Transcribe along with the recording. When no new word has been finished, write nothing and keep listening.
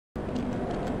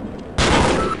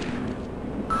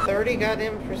30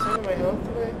 goddamn percent of my health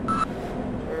away?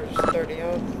 Or just 30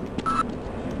 health?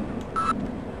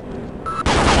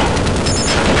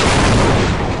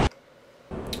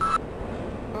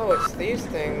 Oh, it's these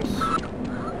things.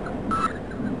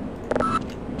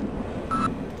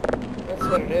 That's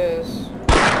what it is.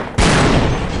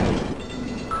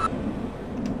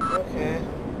 Okay.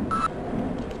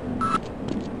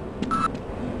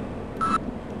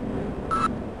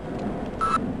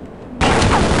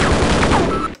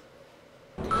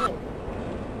 Damn.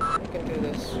 I can do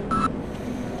this.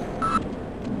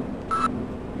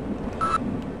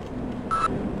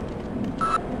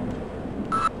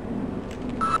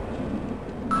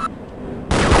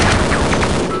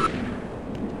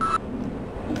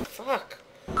 Fuck.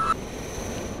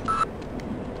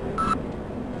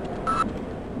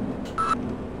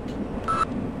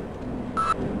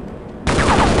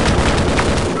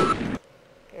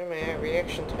 Yeah, my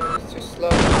reaction time is too slow.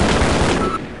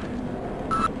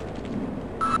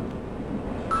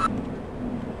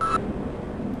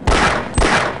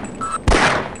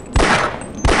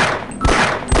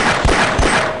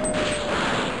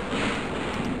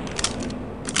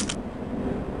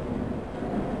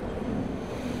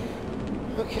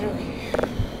 Okie dokie.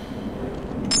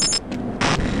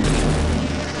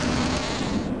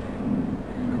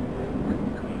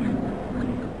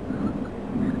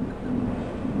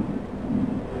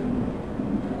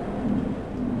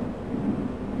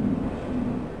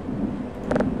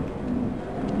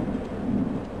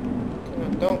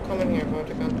 Don't come in here,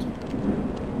 Vortigant.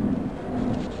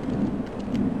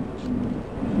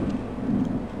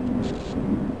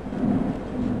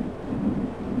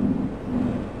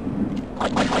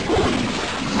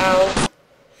 Ow.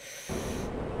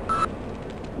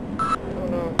 Oh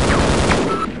no.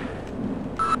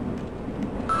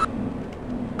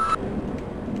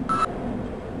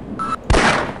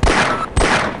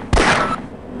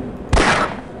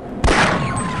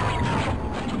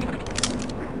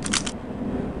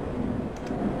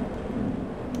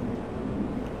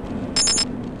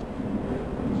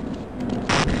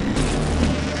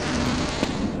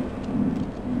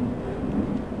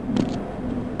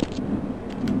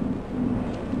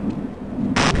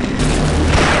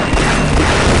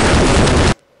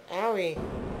 Owie.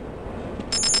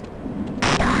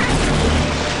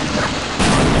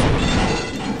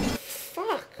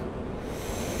 Fuck.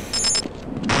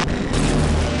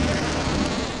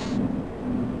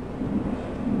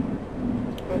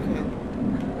 Okay.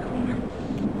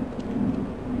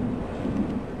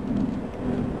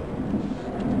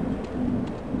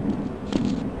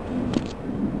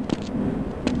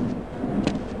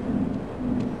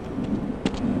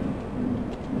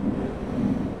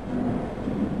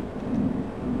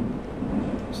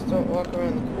 Just don't walk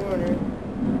around the corner.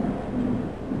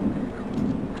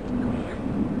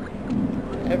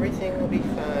 Everything will be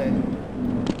fine.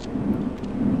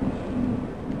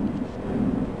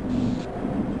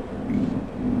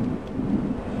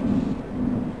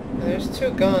 There's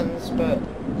 2 guns, but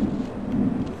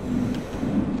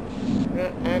they're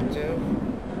not active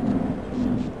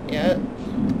yet.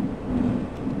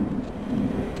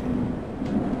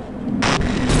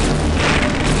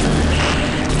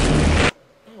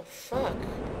 Oh, fuck.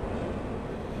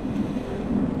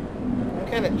 I'm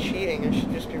kind of cheating. I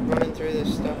should just be running through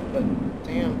this stuff, but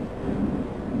damn.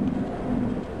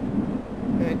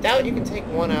 I doubt you can take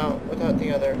one out without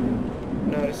the other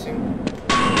noticing.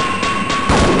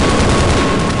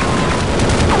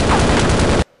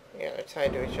 Yeah, they're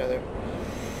tied to each other.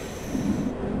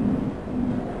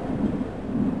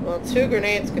 Well, 2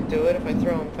 grenades could do it if I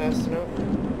throw them fast enough.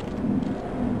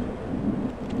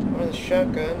 Or the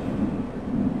shotgun.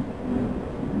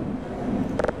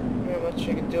 Not much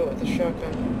you can do it with the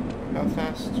shotgun. How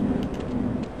fast.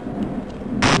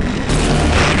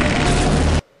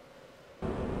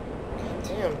 God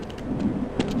damn.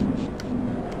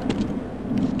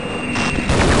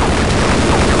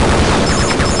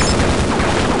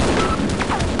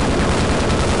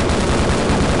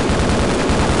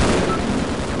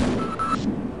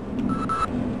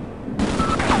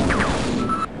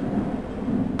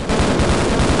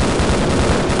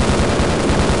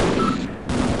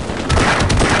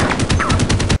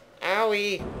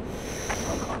 Owie!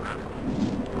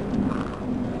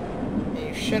 Hey,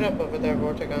 you shut up over there,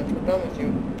 Vortigant. We're done with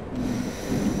you.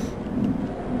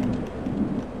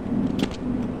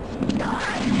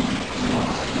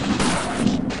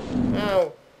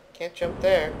 Ow! Can't jump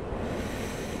there.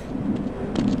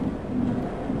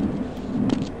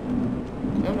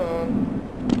 Come on.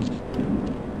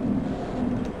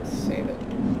 Save it.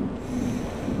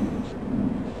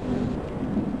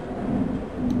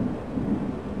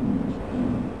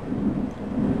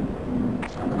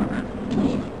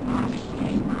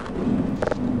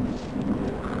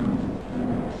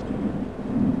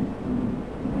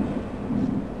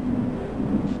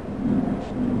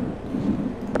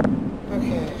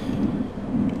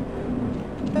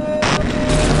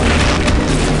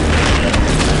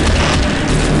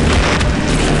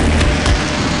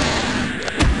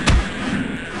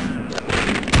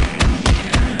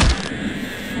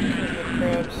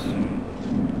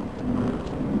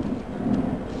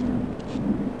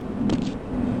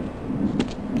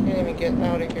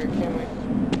 out of here, can we?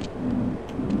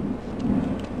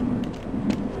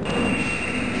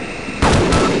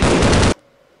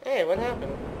 Hey, what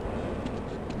happened?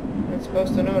 It's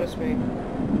supposed to notice me.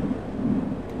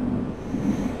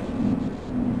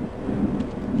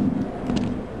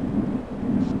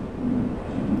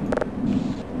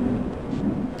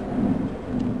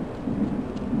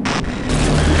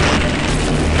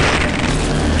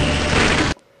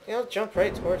 He'll jump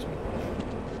right towards me.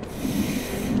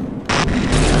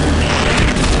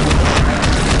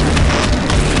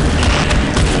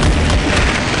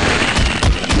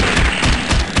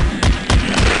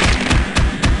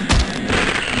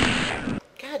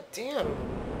 God damn.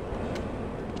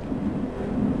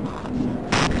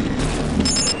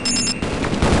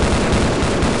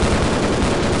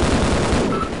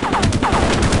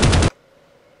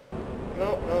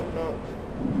 Nope, nope, nope.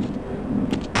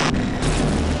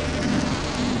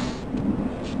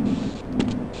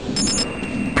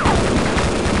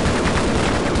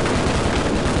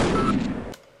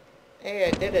 Hey,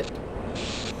 I did it.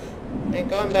 Ain't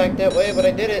going back that way, but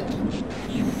I did it.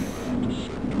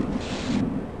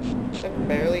 Took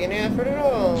barely any effort at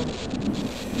all.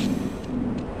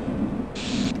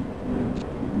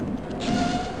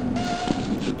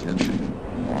 Attention,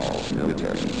 all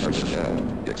military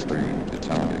personnel, extreme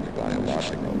atomic,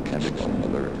 biological, chemical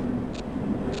alert.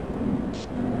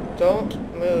 Don't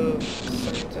move,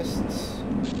 scientists.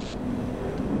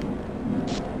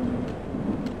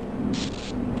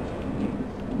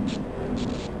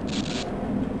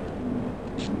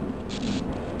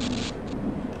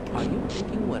 Are you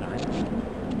thinking what I'm thinking?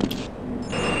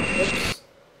 Oops.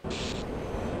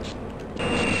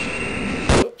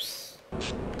 Oops.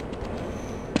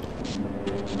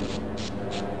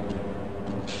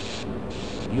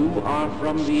 You are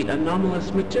from the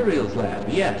Anomalous Materials Lab.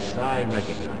 Yes, I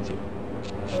recognize you.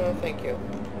 Oh, thank you.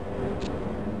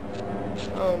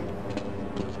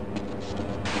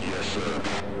 Yes, sir.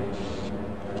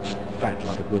 Fat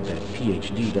lot of good that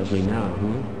PhD does me now,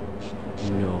 huh?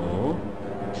 No.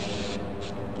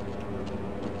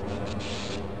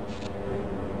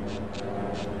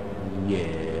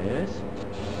 Yes.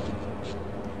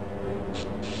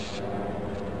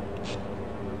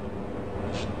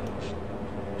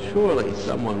 Surely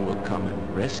someone will come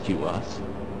and rescue us.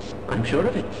 I'm sure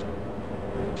of it.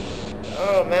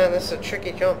 Oh man, this is a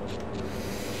tricky jump.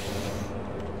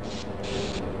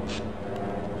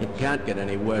 It can't get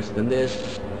any worse than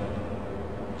this.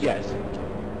 Yes.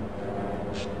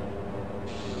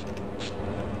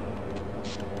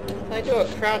 I do a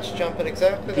crouch jump at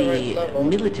exactly the right The level.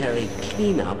 military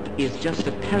cleanup is just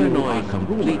a paranoid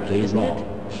completely wrong.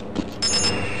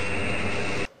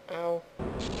 Ow.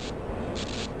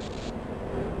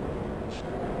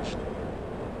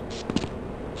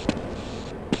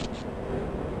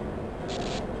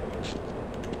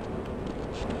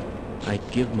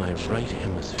 I'd give my right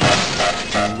hemisphere.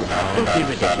 Don't be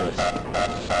ridiculous.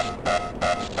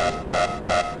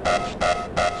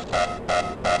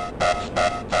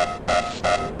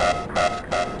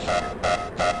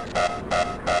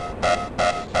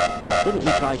 Couldn't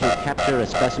we try to capture a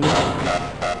specimen?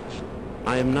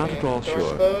 I am not at all Door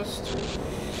sure. closed.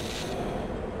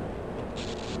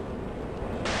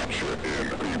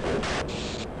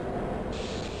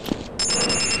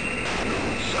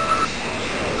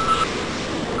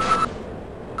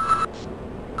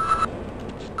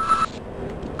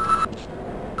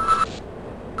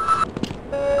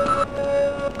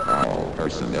 All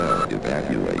personnel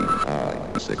evacuate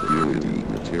high security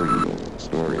material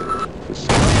storage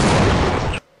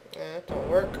facility. Yeah, that don't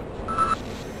work.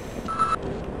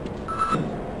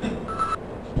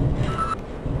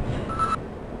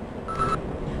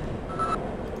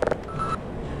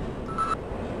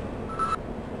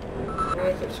 I wonder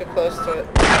if it's too close to it.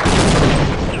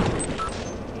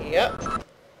 Yep.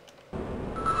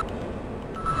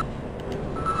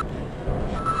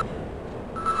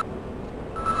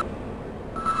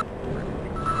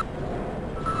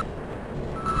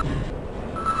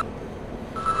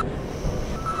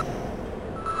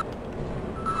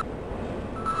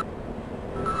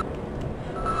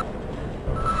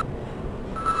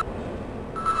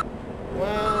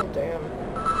 Well, damn.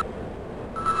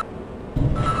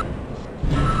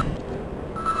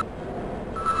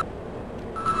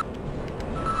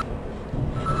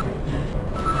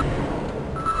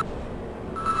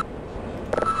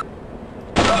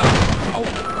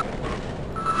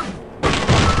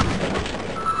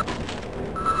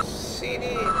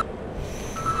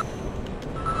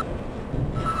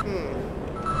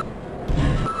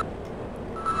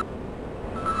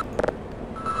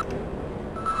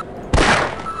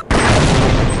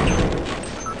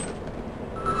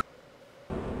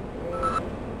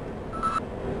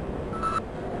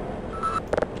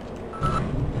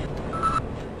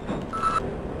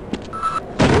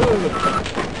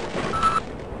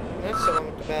 That's the one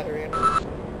with the battery in it.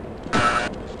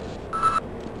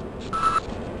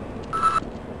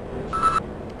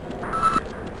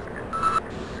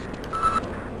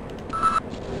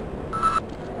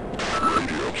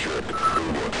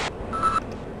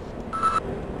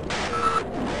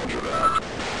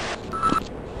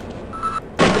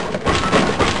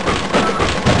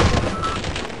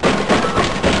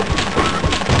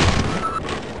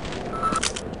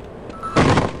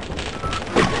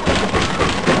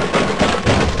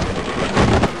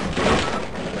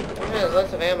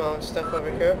 Lots of ammo and stuff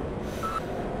over here.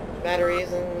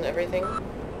 Batteries and everything.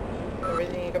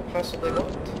 Everything you could possibly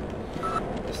want.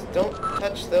 Just don't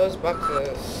touch those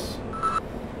boxes.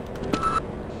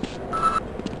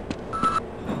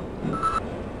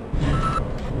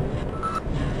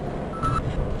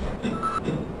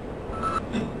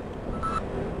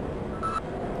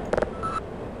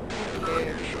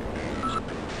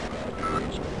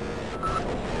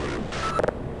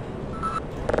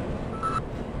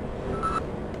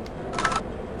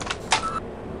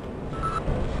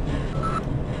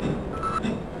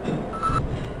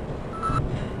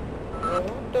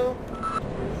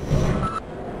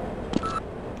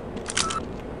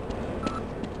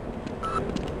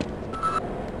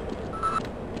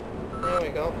 There we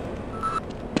go.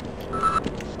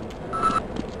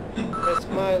 Risk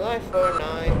my life for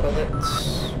 9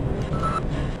 bullets.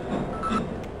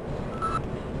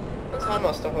 That's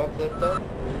almost a whole clip though.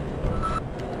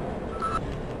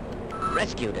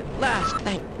 Rescued at last!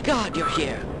 Thank God you're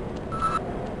here!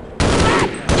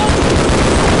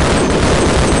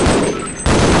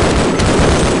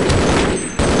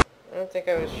 I don't think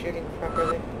I was shooting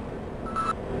properly.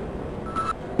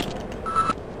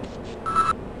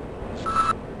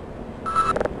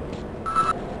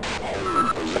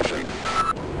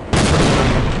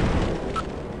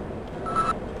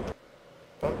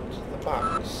 Bumped the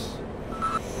box.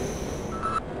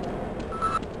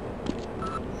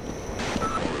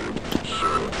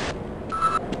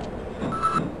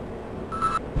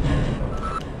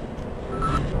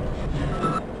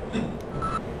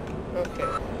 Okay.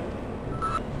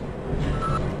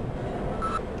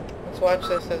 Let's watch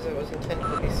this as it was intended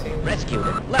to be seen. Rescued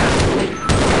at last! Thank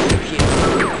God you're here!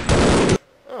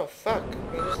 Oh fuck,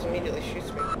 he just immediately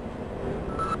shoots me.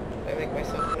 I make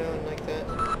myself known like that.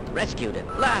 Rescued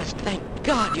at last! Thank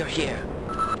God you're here!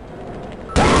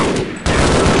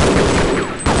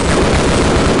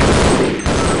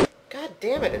 God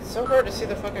damn it, it's so hard to see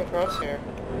the fucking crosshair.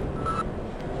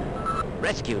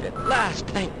 Rescued at last!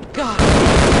 Thank God!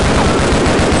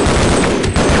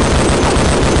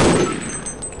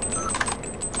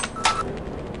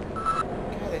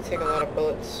 God, they take a lot of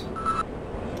bullets.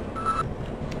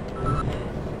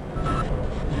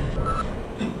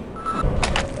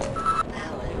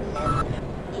 Power level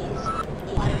is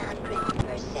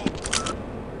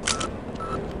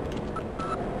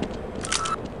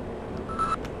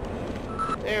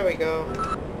 100%. There we go.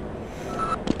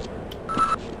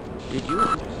 Did you?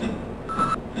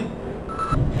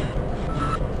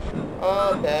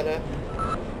 All data.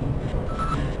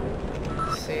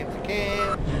 Save the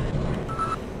game.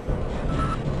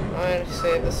 I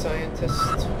save the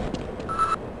scientist.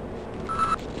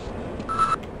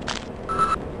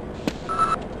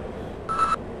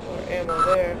 More ammo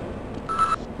there.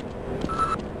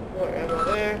 More ammo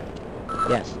there.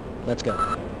 Yes, let's go.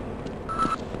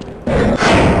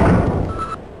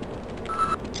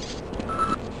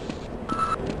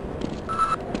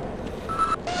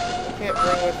 Can't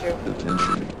bring with you.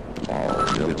 Attention. All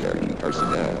military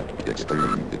personnel.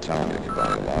 Extreme atomic,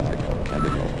 biological,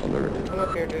 chemical alert. Come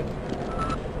up here, dude.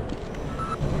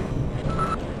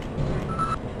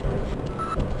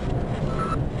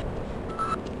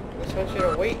 I just want you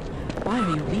to wait. Why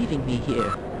are you leaving me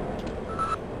here?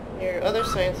 Your other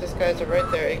scientist guys are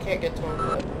right there. You can't get to them,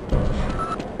 but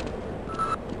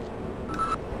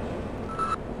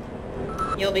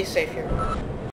you'll be safe here.